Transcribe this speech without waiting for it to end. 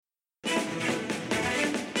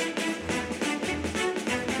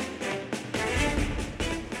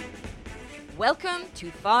Welcome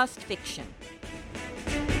to Fast Fiction.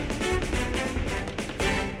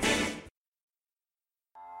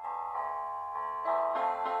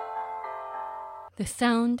 The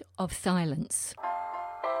Sound of Silence.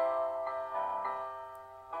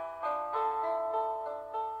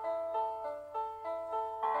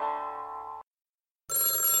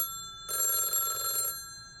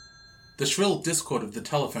 The shrill discord of the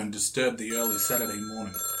telephone disturbed the early Saturday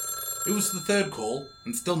morning. It was the third call,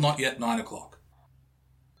 and still not yet 9 o'clock.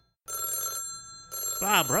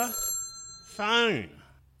 Barbara, phone.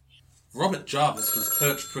 Robert Jarvis was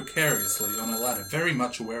perched precariously on a ladder, very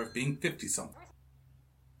much aware of being 50-something.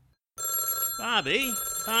 Barbie,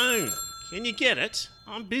 phone. Can you get it?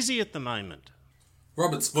 I'm busy at the moment.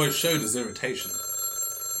 Robert's voice showed his irritation.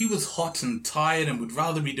 He was hot and tired and would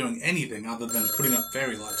rather be doing anything other than putting up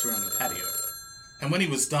fairy lights around the patio. And when he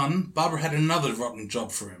was done, Barbara had another rotten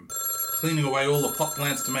job for him, cleaning away all the pot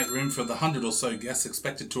plants to make room for the 100 or so guests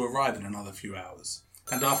expected to arrive in another few hours.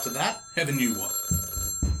 And after that, heaven knew what.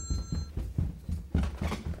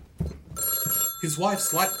 His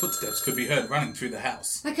wife's light footsteps could be heard running through the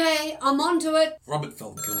house. Okay, I'm on to it. Robert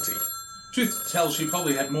felt guilty. Truth to tell, she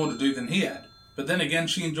probably had more to do than he had, but then again,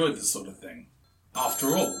 she enjoyed this sort of thing.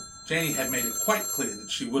 After all, Janie had made it quite clear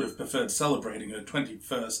that she would have preferred celebrating her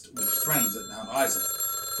 21st with friends at Mount Isa,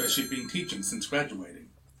 where she'd been teaching since graduating.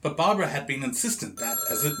 But Barbara had been insistent that,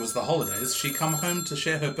 as it was the holidays, she come home to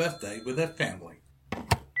share her birthday with her family.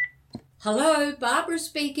 Hello, Barbara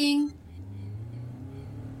speaking.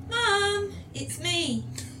 Mum, it's me.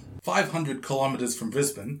 500 kilometres from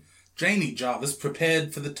Brisbane, Janie Jarvis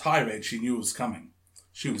prepared for the tirade she knew was coming.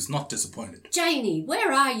 She was not disappointed. Janie,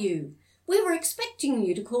 where are you? We were expecting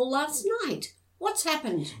you to call last night. What's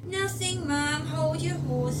happened? Nothing, Mum. Hold your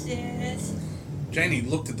horses. Janie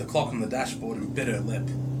looked at the clock on the dashboard and bit her lip.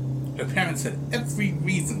 Her parents had every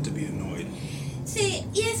reason to be annoyed. See,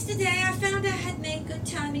 yesterday I found I had made good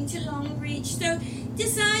timing to Longreach, so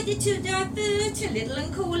decided to divert a little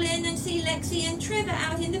and call in and see Lexi and Trevor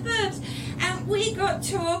out in the burbs. And we got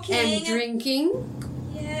talking. And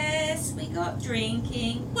drinking? Yes, we got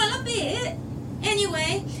drinking. Well, a bit.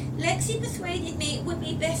 Anyway, Lexi persuaded me it would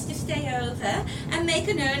be best to stay over and make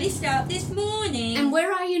an early start this morning. And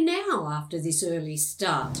where are you now after this early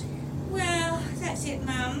start? Well, that's it,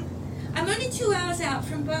 Mum. I'm only 2 hours out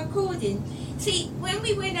from Barcordin. See, when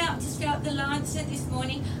we went out to start the Lancer this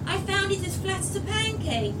morning, I found it as flat as a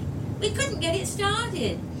pancake. We couldn't get it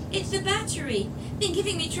started. It's the battery. Been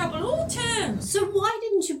giving me trouble all term. So why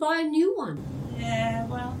didn't you buy a new one? Yeah,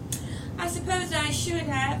 well, I suppose I should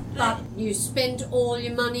have, But you spent all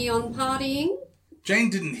your money on partying?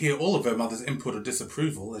 Jane didn't hear all of her mother's input or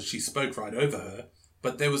disapproval as she spoke right over her,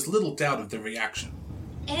 but there was little doubt of the reaction.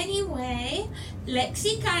 Anyway,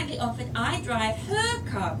 Lexi kindly offered I drive her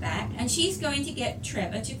car back and she's going to get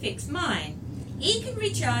Trevor to fix mine. He can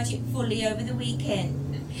recharge it fully over the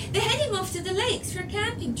weekend. They're heading off to the lakes for a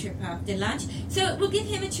camping trip after lunch, so it will give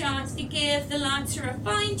him a chance to give the Lancer a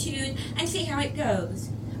fine tune and see how it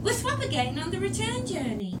goes. We'll swap again on the return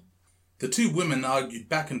journey. The two women argued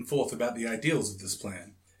back and forth about the ideals of this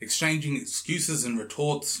plan, exchanging excuses and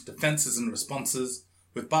retorts, defences and responses,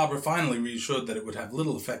 with Barbara finally reassured that it would have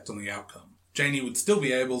little effect on the outcome. Janie would still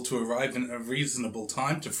be able to arrive in a reasonable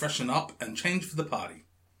time to freshen up and change for the party.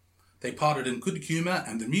 They parted in good humour,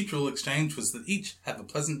 and the mutual exchange was that each have a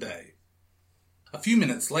pleasant day. A few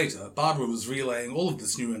minutes later, Barbara was relaying all of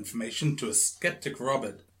this new information to a sceptic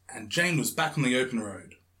Robert, and Jane was back on the open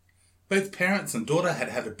road. Both parents and daughter had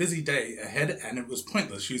had a busy day ahead, and it was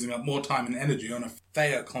pointless using up more time and energy on a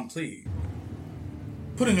fait accompli.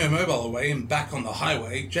 Putting her mobile away and back on the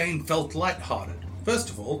highway, Jane felt light-hearted. First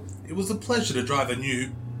of all, it was a pleasure to drive a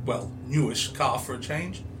newish car for a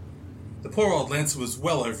change. The poor old Lancer was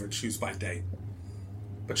well over its use-by date,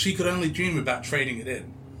 but she could only dream about trading it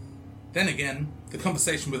in. Then again, the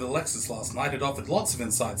conversation with Alexis last night had offered lots of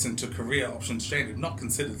insights into career options Jane had not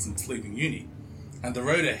considered since leaving uni, and the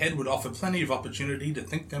road ahead would offer plenty of opportunity to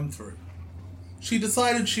think them through. She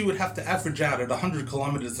decided she would have to average out at 100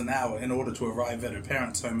 kilometres an hour in order to arrive at her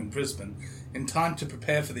parents' home in Brisbane in time to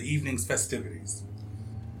prepare for the evening's festivities.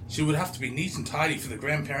 She would have to be neat and tidy for the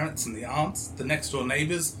grandparents and the aunts, the next-door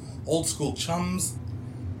neighbours, old-school chums.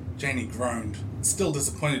 Janie groaned, still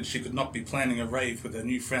disappointed she could not be planning a rave with her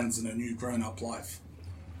new friends in her new grown-up life.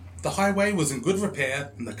 The highway was in good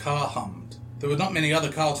repair and the car hummed. There were not many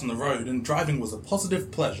other cars on the road, and driving was a positive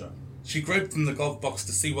pleasure. She groped in the glove box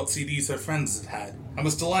to see what CDs her friends had had, and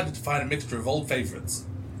was delighted to find a mixture of old favourites.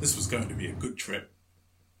 This was going to be a good trip.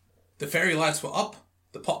 The fairy lights were up,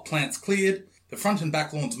 the pot plants cleared, The front and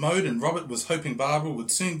back lawns mowed, and Robert was hoping Barbara would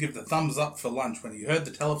soon give the thumbs up for lunch when he heard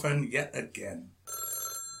the telephone yet again.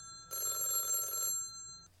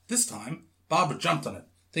 This time, Barbara jumped on it,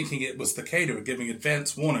 thinking it was the caterer giving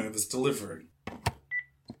advance warning of his delivery.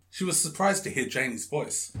 She was surprised to hear Janie's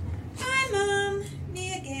voice. Hi, Mum.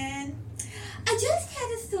 Me again. I just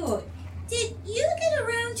had a thought. Did you get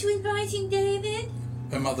around to inviting David?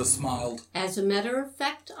 Her mother smiled. As a matter of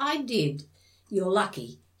fact, I did. You're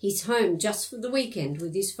lucky. He's home just for the weekend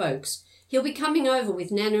with his folks. He'll be coming over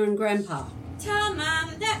with Nana and Grandpa. Tell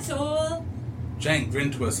Mum, that's all. Jane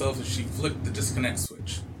grinned to herself as she flicked the disconnect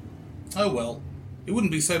switch. Oh well, it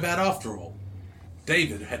wouldn't be so bad after all.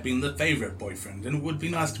 David had been the favourite boyfriend, and it would be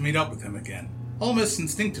nice to meet up with him again. Almost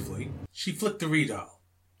instinctively, she flicked the redial.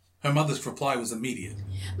 Her mother's reply was immediate.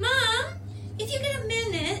 Mum, if you get a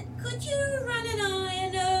minute, could you run an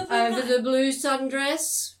iron Over the blue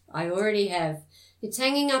sundress? I already have. It's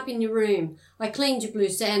hanging up in your room. I cleaned your blue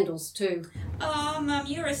sandals too. Oh, Mum,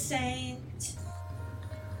 you're a saint.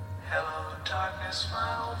 Hello, darkness,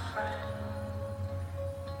 my old friend.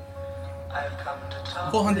 I've come to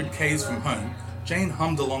talk 400 k's from home, Jane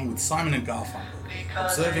hummed along with Simon and Garfunkel,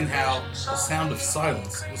 observing how the sound of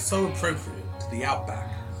silence was so appropriate to the outback,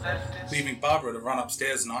 leaving Barbara to run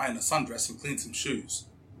upstairs and iron a sundress and clean some shoes.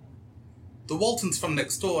 The Waltons from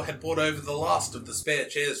next door had brought over the last of the spare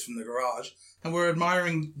chairs from the garage and were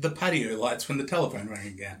admiring the patio lights when the telephone rang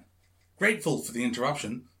again. Grateful for the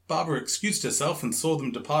interruption, Barbara excused herself and saw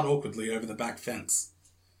them depart awkwardly over the back fence.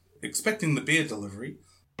 Expecting the beer delivery,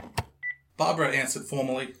 Barbara answered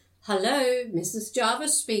formally, Hello, Mrs.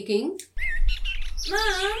 Jarvis speaking.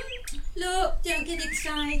 Mum, look, don't get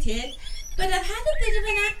excited, but I've had a bit of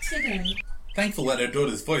an accident. Thankful that her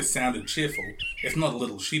daughter's voice sounded cheerful, if not a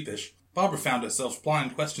little sheepish, Barbara found herself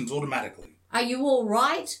supplying questions automatically. Are you all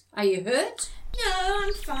right? Are you hurt? No,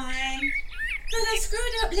 I'm fine. But I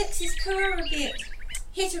screwed up Lexi's car a bit,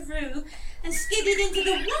 hit a roo, and skidded into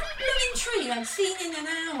the one blooming tree I'd seen in an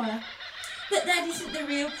hour. But that isn't the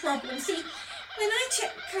real problem. See, when I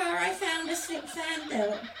checked the car, I found a slip fan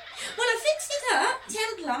belt. Well, I fixed it up,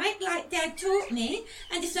 temp like Dad taught me,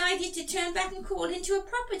 and decided to turn back and call into a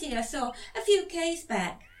property I saw a few k's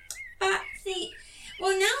back. But, see,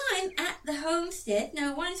 well, now I'm at the homestead,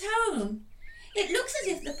 no one's home. It looks as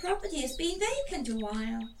if the property has been vacant a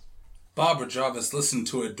while. Barbara Jarvis listened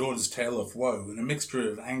to her daughter's tale of woe in a mixture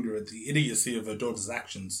of anger at the idiocy of her daughter's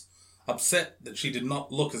actions, upset that she did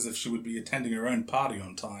not look as if she would be attending her own party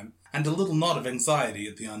on time, and a little knot of anxiety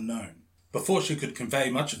at the unknown. Before she could convey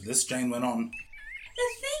much of this, Jane went on.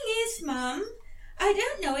 The thing is, Mum, I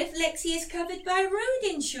don't know if Lexi is covered by road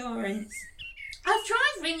insurance. I've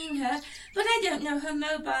tried ringing her, but I don't know her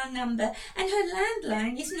mobile number, and her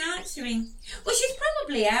landline isn't answering. Well, she's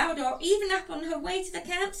probably out or even up on her way to the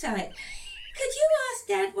campsite. Could you ask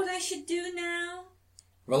Dad what I should do now?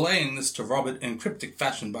 Relaying this to Robert in cryptic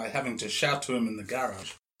fashion by having to shout to him in the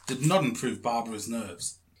garage did not improve Barbara's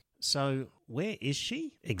nerves. So, where is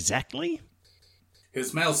she, exactly?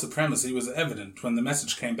 His male supremacy was evident when the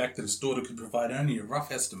message came back that his daughter could provide only a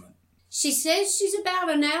rough estimate. She says she's about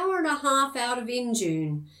an hour and a half out of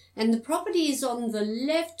Injune, and the property is on the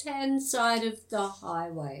left-hand side of the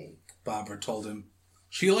highway, Barbara told him.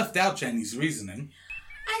 She left out Janie's reasoning.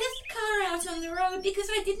 I left the car out on the road because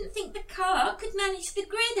I didn't think the car could manage the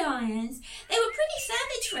gridirons. They were pretty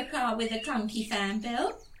savage for a car with a clunky fan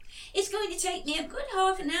belt. It's going to take me a good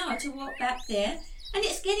half an hour to walk back there, and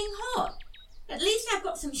it's getting hot. At least I've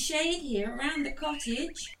got some shade here around the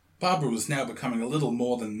cottage. Barbara was now becoming a little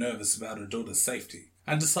more than nervous about her daughter's safety,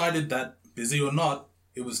 and decided that, busy or not,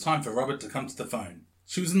 it was time for Robert to come to the phone.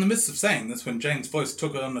 She was in the midst of saying this when Jane's voice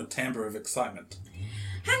took on a timbre of excitement.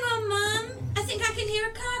 Hang on, Mum. I think I can hear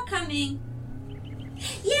a car coming.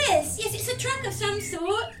 Yes, it's a truck of some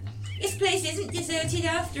sort. This place isn't deserted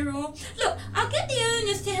after all. Look, I'll get the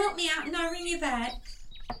owners to help me out and I'll ring you back.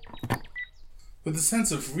 With a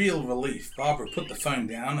sense of real relief, Barbara put the phone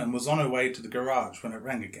down and was on her way to the garage when it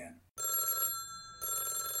rang again.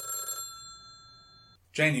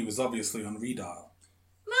 Janie was obviously on redial.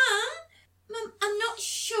 Mum, I'm not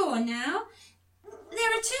sure now. There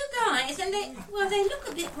are two guys and they look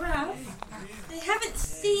a bit rough. They haven't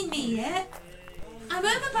seen me yet. I'm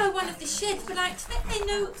over by one of the sheds, but I expect they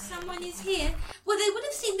know someone is here. Well, they would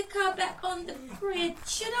have seen the car back on the bridge.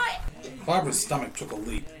 Should I? Barbara's stomach took a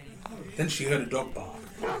leap. Then she heard a dog bark,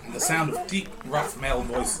 and the sound of deep, rough male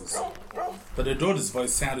voices. But her daughter's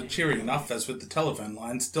voice sounded cheery enough as with the telephone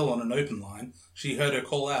line still on an open line, she heard her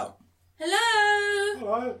call out. Hello?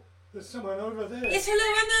 Hello? There's someone over there. Yes, hello,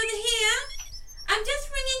 I'm over here. I'm just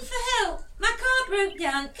ringing for help. My car broke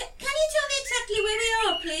down. Can you tell me exactly where we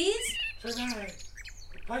are, please? Trevan.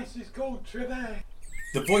 The place is called Trevan.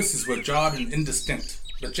 The voices were jarred and indistinct,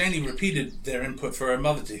 but Janie repeated their input for her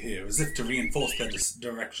mother to hear, as if to reinforce their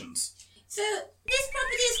directions. So, this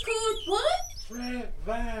property is called what?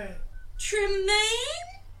 Trevan. Tremaine?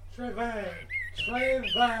 Trevan.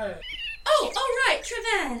 Trevan. Oh, right,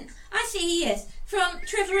 Trevan. I see, yes. From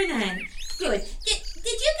Trevor and Anne. Good. Did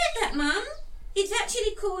you get that, Mum? It's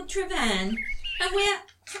actually called Trevan. And we're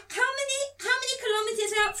how many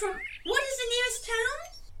kilometres out from what is the nearest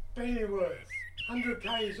town? Bearworth. 100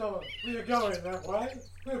 k's on. We're going that way.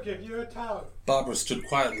 We'll give you a tow. Barbara stood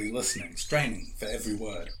quietly listening, straining for every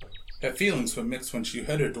word. Her feelings were mixed when she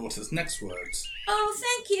heard her daughter's next words. Oh,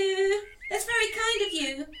 thank you. That's very kind of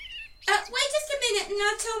you. Wait just a minute and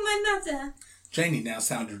I'll tell my mother. Janie now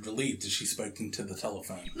sounded relieved as she spoke into the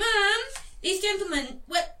telephone. Mum, these gentlemen,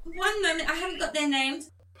 one moment, I haven't got their names.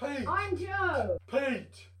 Pete. I'm Joe.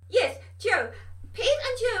 Pete. Yes, Joe. Pete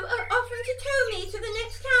and Joe are offering to tow me to the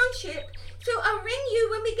next township, so I'll ring you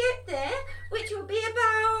when we get there, which will be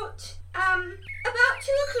about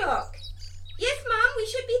 2 o'clock. Yes, Mum, we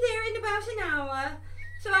should be there in about an hour,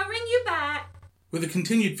 so I'll ring you back. With a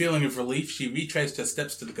continued feeling of relief, she retraced her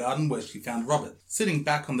steps to the garden where she found Robert, sitting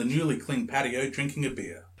back on the newly cleaned patio drinking a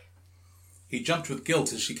beer. He jumped with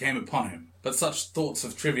guilt as she came upon him, but such thoughts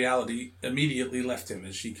of triviality immediately left him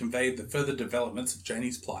as she conveyed the further developments of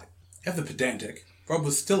Janie's plight. Ever pedantic, Rob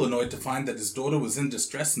was still annoyed to find that his daughter was in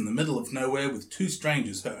distress in the middle of nowhere with two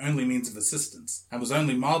strangers her only means of assistance, and was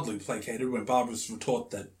only mildly placated when Barbara's retort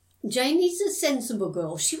that Janie's a sensible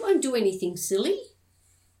girl. She won't do anything silly.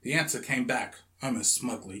 The answer came back, almost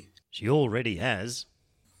smugly. She already has.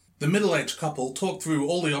 The middle-aged couple talked through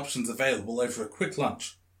all the options available over a quick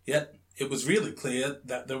lunch, yet it was really clear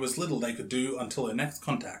that there was little they could do until their next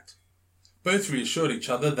contact. Both reassured each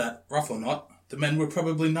other that, rough or not, the men were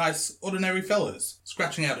probably nice, ordinary fellows,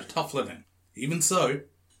 scratching out a tough living. Even so,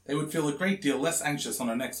 they would feel a great deal less anxious on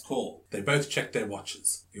a next call. They both checked their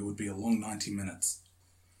watches. It would be a long 90 minutes.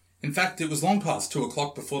 In fact, it was long past 2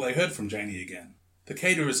 o'clock before they heard from Janie again. The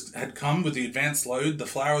caterers had come with the advance load, the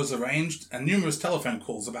flowers arranged, and numerous telephone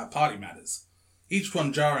calls about party matters, each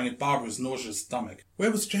one jarring at Barbara's nauseous stomach.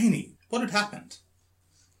 Where was Janie? What had happened?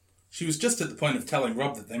 She was just at the point of telling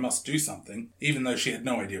Rob that they must do something, even though she had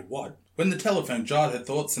no idea what, when the telephone jarred her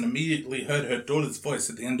thoughts and immediately heard her daughter's voice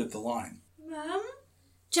at the end of the line. Mum?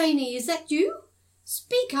 Janie, is that you?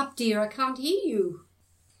 Speak up, dear, I can't hear you.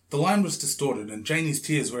 The line was distorted and Janie's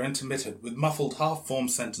tears were intermittent with muffled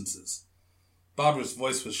half-formed sentences. Barbara's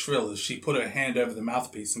voice was shrill as she put her hand over the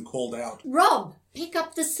mouthpiece and called out, Rob, pick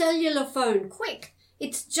up the cellular phone, quick!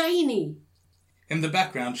 It's Janie. In the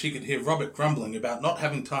background, she could hear Robert grumbling about not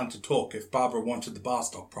having time to talk if Barbara wanted the bar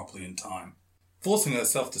stocked properly in time. Forcing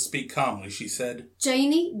herself to speak calmly, she said,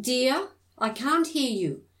 Janie, dear, I can't hear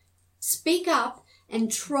you. Speak up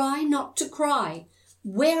and try not to cry.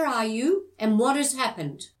 Where are you and what has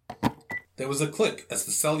happened? There was a click as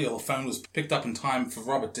the cellular phone was picked up in time for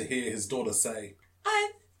Robert to hear his daughter say,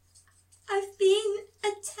 I've been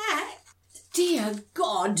attacked. Dear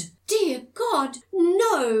God,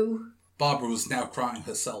 no! Barbara was now crying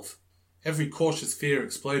herself, every cautious fear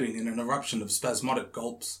exploding in an eruption of spasmodic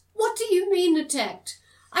gulps. What do you mean attacked?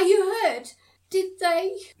 Are you hurt? Did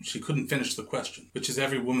they? She couldn't finish the question, which is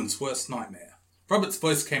every woman's worst nightmare. Robert's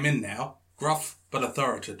voice came in now, gruff but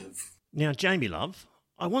authoritative. Now, Jamie, love,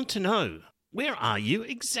 I want to know, where are you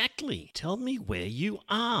exactly? Tell me where you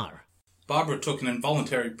are. Barbara took an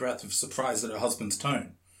involuntary breath of surprise at her husband's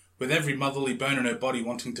tone, with every motherly bone in her body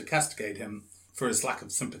wanting to castigate him for his lack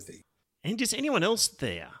of sympathy. And is anyone else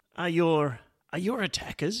there? Are your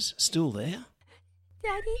attackers still there?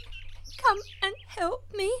 Daddy, come and help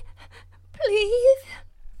me, please.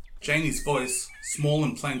 Janie's voice, small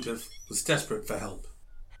and plaintive, was desperate for help.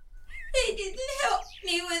 They didn't help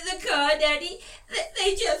me with the car, Daddy.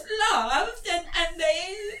 They just laughed and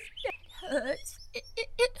they... It hurts.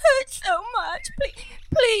 It hurts so much.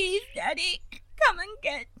 Please, Daddy, come and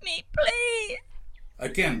get me, please.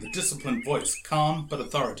 Again, the disciplined voice, calm but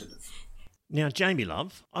authoritative. Now, Jamie,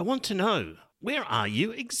 love, I want to know, where are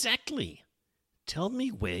you exactly? Tell me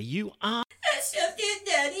where you are. That's just it,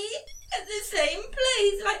 Daddy. At the same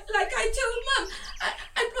place, like I told Mum.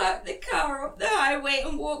 I parked the car up the highway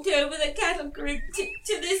and walked over the cattle grid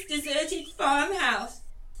to this deserted farmhouse.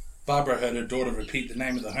 Barbara heard her daughter repeat the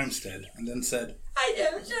name of the homestead and then said, I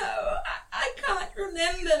don't know. I can't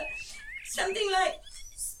remember. Something like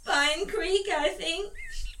Spine Creek, I think.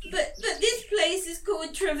 But this place is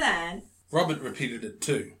called Trevan. Robert repeated it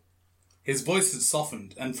too. His voice had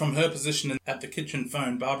softened, and from her position at the kitchen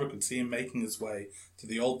phone, Barbara could see him making his way to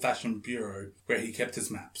the old-fashioned bureau where he kept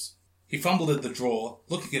his maps. He fumbled at the drawer,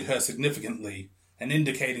 looking at her significantly and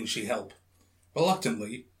indicating she help.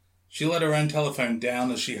 Reluctantly, she let her own telephone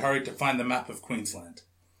down as she hurried to find the map of Queensland.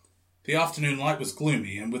 The afternoon light was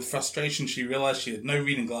gloomy, and with frustration she realised she had no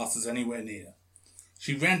reading glasses anywhere near.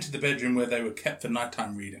 She ran to the bedroom where they were kept for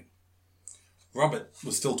nighttime reading. Robert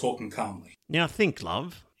was still talking calmly. Now think,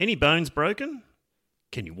 love. Any bones broken?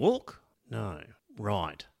 Can you walk? No.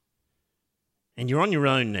 Right. And you're on your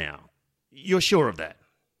own now. You're sure of that?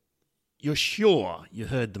 You're sure you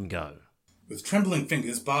heard them go? With trembling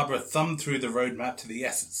fingers, Barbara thumbed through the road map to the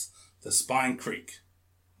S's, the Spine Creek.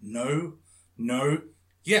 No.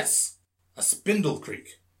 Yes! A Spindle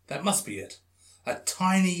Creek. That must be it. A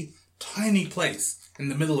tiny, tiny place in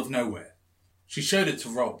the middle of nowhere. She showed it to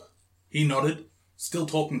Rob. He nodded, still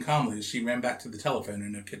talking calmly as she ran back to the telephone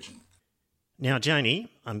in her kitchen. Now,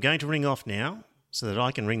 Janie, I'm going to ring off now so that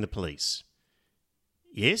I can ring the police.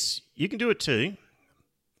 Yes, you can do it too,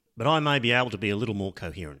 but I may be able to be a little more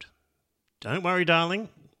coherent. Don't worry, darling.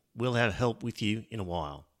 We'll have help with you in a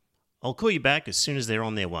while. I'll call you back as soon as they're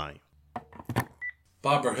on their way.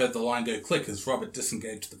 Barbara heard the line go click as Robert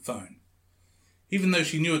disengaged the phone. Even though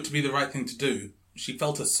she knew it to be the right thing to do, she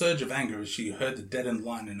felt a surge of anger as she heard the deadened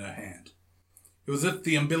line in her hand. It was as if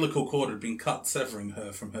the umbilical cord had been cut, severing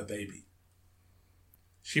her from her baby.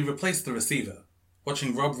 She replaced the receiver,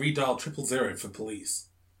 watching Rob redial 000 for police.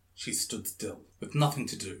 She stood still, with nothing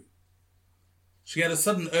to do. She had a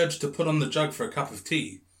sudden urge to put on the jug for a cup of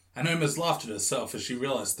tea, and almost laughed at herself as she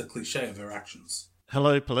realised the cliché of her actions.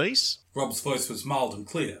 Hello, police? Rob's voice was mild and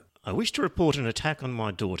clear. I wish to report an attack on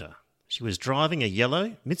my daughter. She was driving a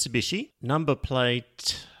yellow Mitsubishi, number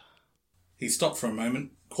plate... He stopped for a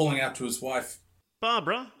moment, calling out to his wife.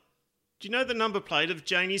 Barbara, do you know the number plate of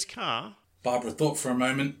Janie's car? Barbara thought for a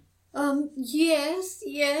moment. Yes,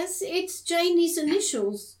 it's Janie's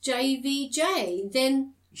initials, JVJ,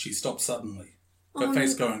 then... She stopped suddenly, her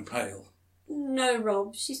face going pale. No,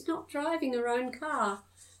 Rob, she's not driving her own car.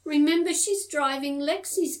 Remember, she's driving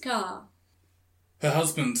Lexi's car. Her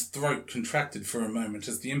husband's throat contracted for a moment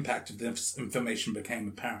as the impact of this information became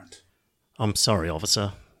apparent. I'm sorry,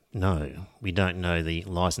 officer. No, we don't know the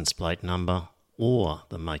licence plate number or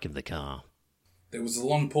the make of the car. There was a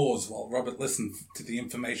long pause while Robert listened to the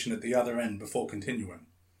information at the other end before continuing.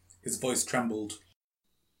 His voice trembled.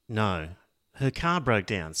 No, her car broke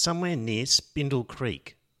down somewhere near Spindle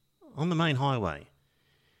Creek, on the main highway.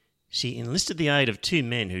 She enlisted the aid of 2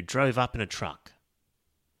 men who drove up in a truck.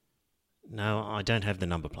 No, I don't have the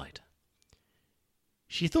number plate.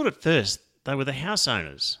 She thought at first they were the house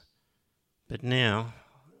owners, but now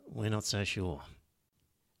we're not so sure.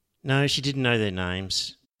 No, she didn't know their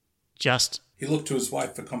names. Just... He looked to his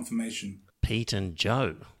wife for confirmation. Pete and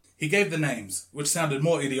Joe. He gave the names, which sounded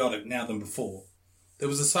more idiotic now than before. There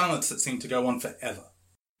was a silence that seemed to go on forever.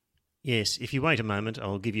 Yes, if you wait a moment,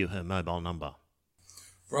 I'll give you her mobile number.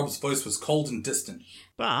 Rob's voice was cold and distant.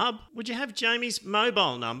 Barb, would you have Jamie's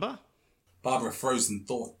mobile number? Barbara froze in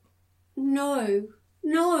thought. No.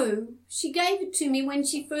 She gave it to me when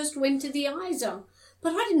she first went to the Isa,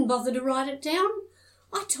 but I didn't bother to write it down.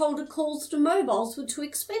 I told her calls to mobiles were too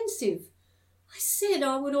expensive. I said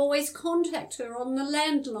I would always contact her on the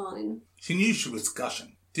landline. She knew she was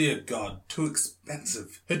gushing. Dear God, too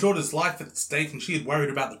expensive. Her daughter's life at stake, and she had worried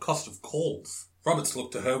about the cost of calls. Robert's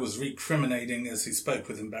look to her was recriminating as he spoke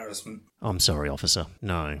with embarrassment. I'm sorry, officer.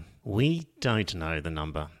 No, we don't know the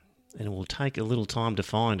number, and it will take a little time to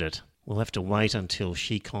find it. We'll have to wait until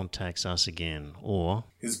she contacts us again, or...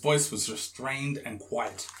 His voice was restrained and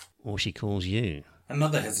quiet. Or she calls you.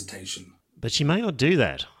 Another hesitation. But she may not do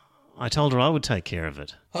that. I told her I would take care of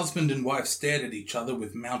it. Husband and wife stared at each other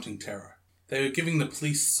with mounting terror. They were giving the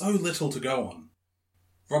police so little to go on.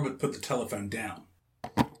 Robert put the telephone down.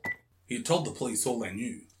 He had told the police all they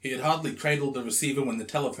knew. He had hardly cradled the receiver when the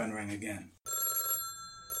telephone rang again.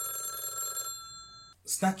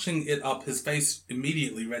 Snatching it up, his face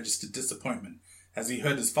immediately registered disappointment as he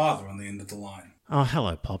heard his father on the end of the line. Oh,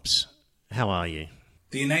 hello, Pops. How are you?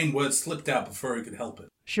 The inane word slipped out before he could help it.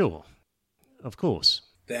 Sure. Of course.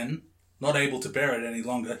 Then, not able to bear it any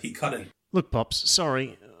longer, he cut in. Look, Pops,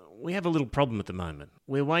 sorry. We have a little problem at the moment.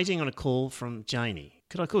 We're waiting on a call from Janie.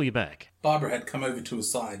 Could I call you back? Barbara had come over to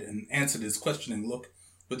his side and answered his questioning look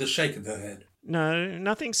with a shake of her head. No,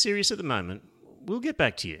 nothing serious at the moment. We'll get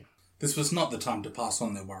back to you. This was not the time to pass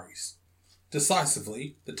on their worries.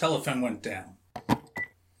 Decisively, the telephone went down.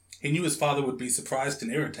 He knew his father would be surprised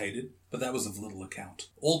and irritated, but that was of little account.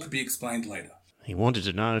 All could be explained later. He wanted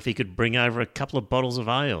to know if he could bring over a couple of bottles of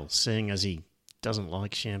ale, seeing as he doesn't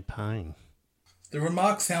like champagne. The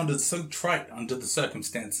remark sounded so trite under the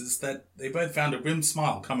circumstances that they both found a grim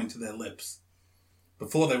smile coming to their lips.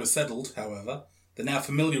 Before they were settled, however, the now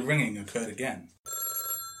familiar ringing occurred again.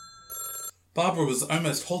 Barbara was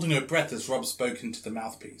almost holding her breath as Rob spoke into the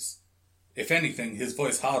mouthpiece. If anything, his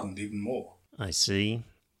voice hardened even more. I see.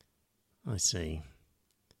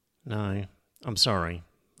 No, I'm sorry.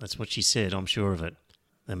 That's what she said, I'm sure of it.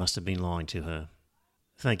 They must have been lying to her.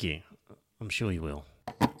 Thank you. I'm sure you will.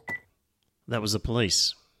 That was the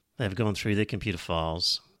police. They have gone through their computer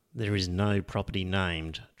files. There is no property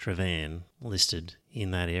named Trevan listed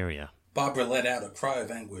in that area. Barbara let out a cry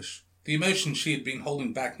of anguish, the emotion she had been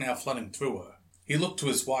holding back now flooding through her. He looked to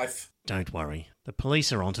his wife. Don't worry. The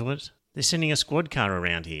police are onto it. They're sending a squad car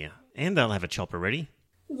around here, and they'll have a chopper ready.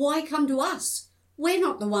 Why come to us? We're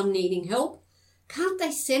not the one needing help. Can't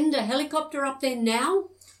they send a helicopter up there now?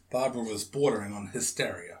 Barbara was bordering on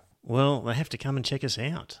hysteria. Well, they have to come and check us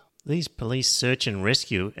out. These police search and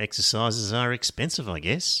rescue exercises are expensive, I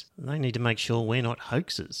guess. They need to make sure we're not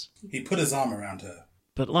hoaxes. He put his arm around her.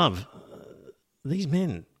 But, love, these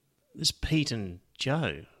men, this Pete and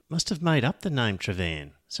Joe, must have made up the name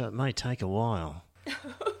Trevan, so it may take a while.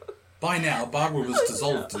 By now, Barbara was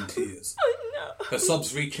dissolved in tears, her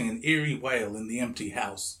sobs reaching an eerie wail in the empty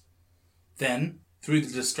house. Then, through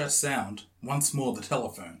the distressed sound, once more the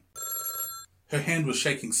telephone. Her hand was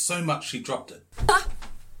shaking so much she dropped it.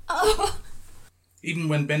 Even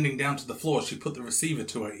when bending down to the floor, she put the receiver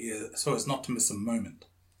to her ear so as not to miss a moment.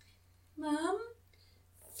 Mum?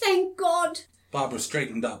 Thank God. Barbara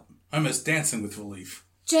straightened up, almost dancing with relief.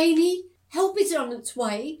 Janie, help is on its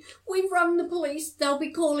way. We've rung the police. They'll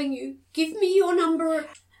be calling you. Give me your number.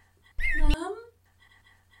 Mum?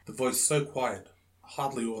 The voice so quiet,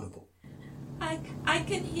 hardly audible. I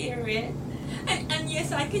can hear it. And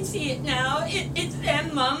yes, I can see it now. It's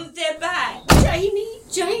them, Mum. They're back.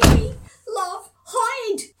 Janie, love,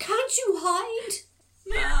 hide. Can't you hide?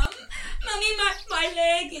 Mummy, my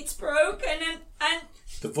leg, it's broken and...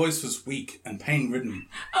 The voice was weak and pain-ridden.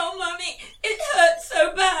 Oh, Mummy, it hurts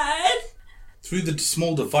so bad. Through the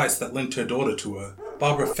small device that linked her daughter to her,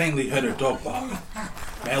 Barbara faintly heard her dog bark,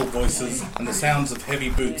 male voices, and the sounds of heavy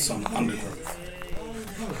boots on undergrowth.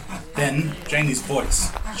 Then, Janie's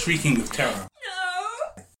voice, shrieking with terror.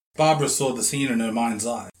 No! Barbara saw the scene in her mind's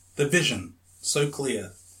eye. The vision, so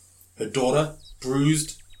clear. Her daughter,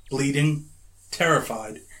 bruised, bleeding,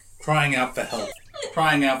 terrified, crying out for help.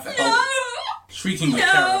 No! Shrieking with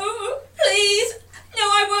terror. No! Please! No,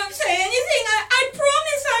 I won't say anything. I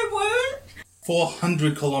promise I won't.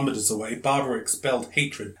 400 kilometers away, Barbara expelled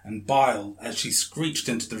hatred and bile as she screeched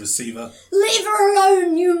into the receiver. Leave her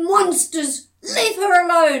alone, you monsters! Leave her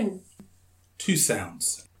alone! Two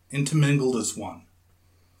sounds, intermingled as one.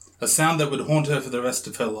 A sound that would haunt her for the rest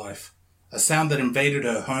of her life. A sound that invaded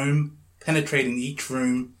her home, penetrating each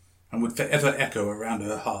room, and would forever echo around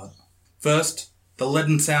her heart. First, the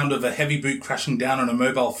leaden sound of a heavy boot crashing down on a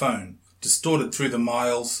mobile phone, distorted through the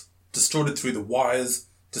miles, distorted through the wires,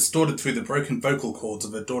 distorted through the broken vocal cords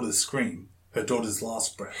of her daughter's scream, her daughter's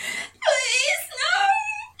last breath. Please,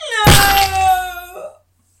 no! No!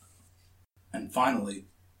 And finally,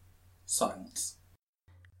 silence.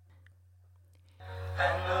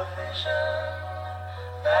 And the vision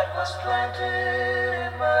that was planted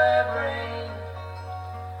in my brain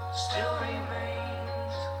still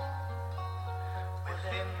remains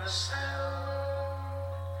within the sound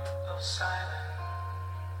of silence.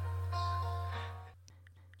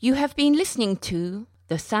 You have been listening to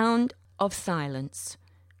The Sound of Silence,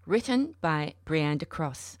 written by Brianda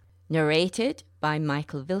Cross, narrated by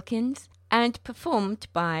Michael Wilkins, and performed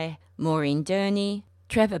by Maureen Durney,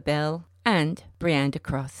 Trevor Bell, and Brianda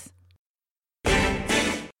Cross.